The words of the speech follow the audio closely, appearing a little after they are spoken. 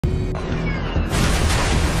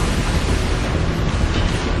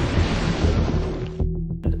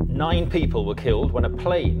9 people were killed when a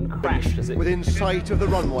plane crashed as it... Within sight of the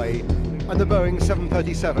runway, and the Boeing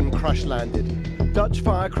 737 crash-landed. Dutch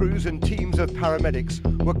fire crews and teams of paramedics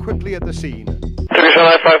were quickly at the scene. Turkish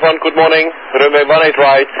Airlines 51, good morning. Runway 18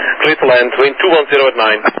 right, clear to land, wind 210 at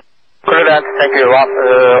 9. Clear to land, thank you,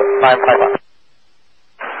 951.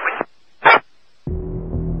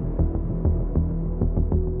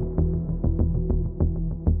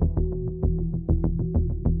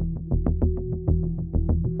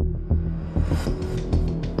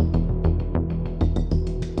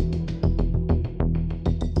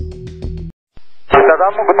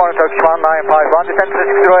 Amsterdam, good morning, Turkish 1951, descend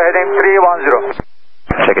 360 heading 310.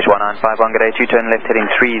 Turkish 1951, good day, turn left heading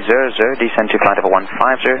 300, descend to flight level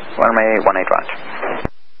 150, runway 18 right.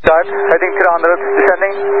 Start, heading 300,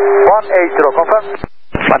 descending 180, confirm.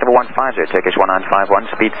 Flight level 150, Turkish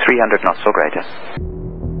 1951, speed 300 knots or greater.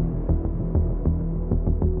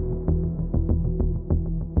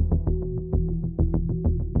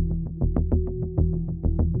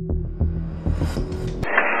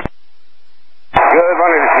 Good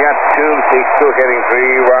morning, Jet 262 heading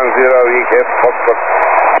 310, EF Foxtrot.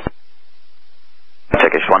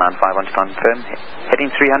 Turkish 1951 to confirm,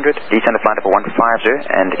 heading 300, descend to flight level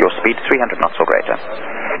 150, and your speed 300 knots or greater.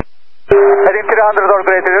 Heading 300 or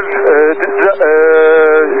greater,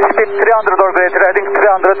 speed 300 or greater, heading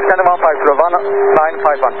 300, descending 150,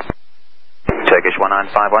 1951. Turkish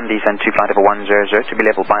 1951, descend to flight level 100 to be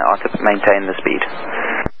level by RTIP, maintain the speed.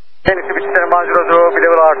 Heading to 100, be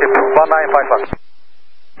level RTIP, 1951.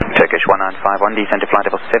 Turkish 1951, descend to flight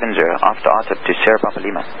level 70 after RTIP to Sierra Papa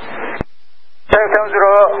Lima. 770,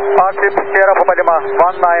 RTIP, Sierra Papa Lima,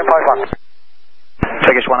 1951.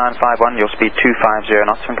 Turkish 1951, your speed 250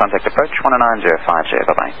 knots and contact approach 19050,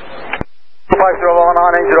 bye-bye. 250,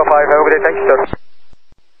 1905, have a good day, thank you, sir.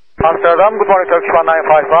 Amsterdam, good morning, Turkish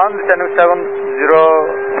 1951, descending 70,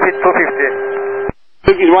 speed 250.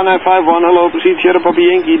 Turkish 1951, hello, proceed Sierra Papa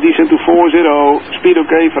Yankee, descend to 40, speed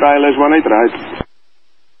okay for ILS 18 right.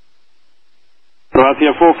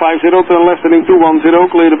 Croatia 450, turn left heading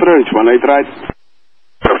 210, clear approach, 18 right.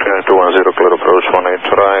 Croatia 210, clear approach, 18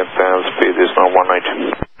 right, and speed is now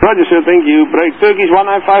 190. Roger sir, thank you. Break Turkish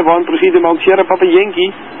 1951, proceed about Sierra Papa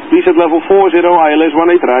Yankee, descend level 40, ILS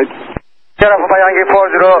 18 right. Sierra Papa Yankee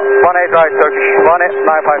 40, 18 right, Turkish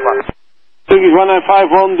 1951. Turkish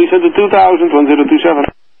 1951, descend to 2000, 1027.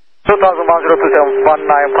 2000, 1027,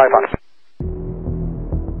 1951.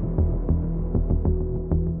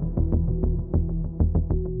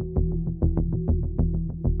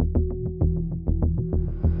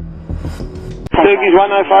 Turkish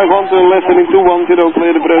 1951, turn left heading 210,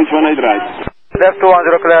 clear approach 18 right. Left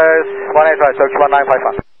 210, clear 18 right, Turkish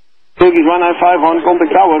 1951. Turkish 1951,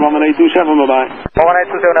 contact tower 1827, bye-bye.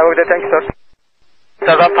 1827, have a good day, thank you, sir.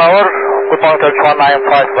 Amsterdam Tower, good morning, Turkish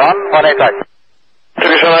 1951, 18 right.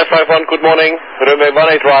 Turkish 1951, good morning. Runway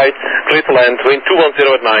 18 right, clear to land, wind 210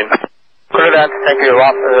 at 9. Clear to land, thank you,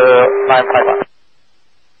 951.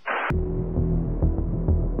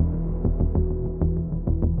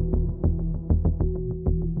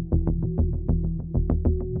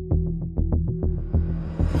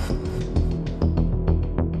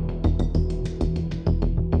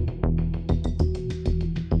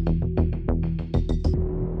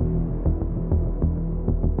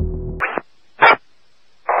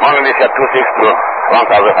 Morning, this is 262,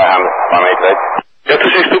 1500, 18 right. Yeah,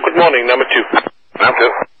 262, good morning, number 2. Number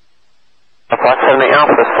 2. Flight 78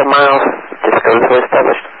 Alpha, 7 miles, difficulty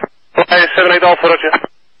established. Flight 78 Alpha, roger.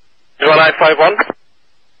 1951.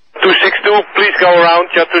 262, please go around,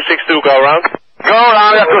 yeah, 262, go around. Go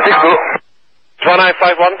around, yeah, 262.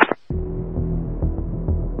 1951.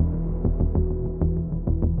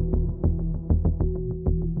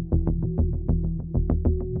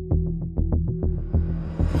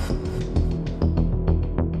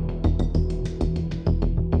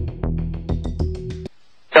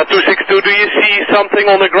 Yeah, 262, do you see something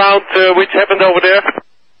on the ground which happened over there?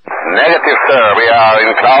 Negative, sir. We are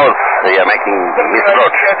in clouds. We are making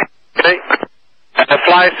misapproach. Okay.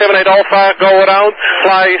 Fly 78 Alpha, go around,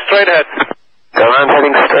 fly straight ahead. Go around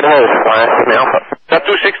heading straight ahead, fly 7 Alpha. Yeah,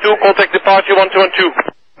 262, contact departure 1212.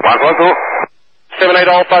 112.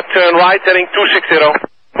 78 Alpha, turn right, heading 260.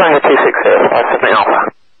 Tango 260, fly 7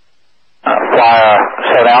 Alpha. Flyer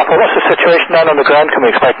 7 Alpha, what's the situation down on the ground? Can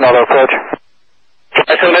we expect another approach?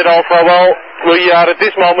 Fly 78 Alpha, well, we are at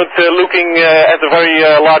this moment looking at a very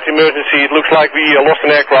large emergency. It looks like we lost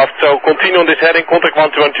an aircraft, so continue on this heading, contact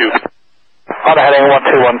 1212. On the heading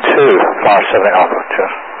 1212, Flyer 7 Alpha,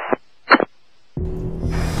 sure.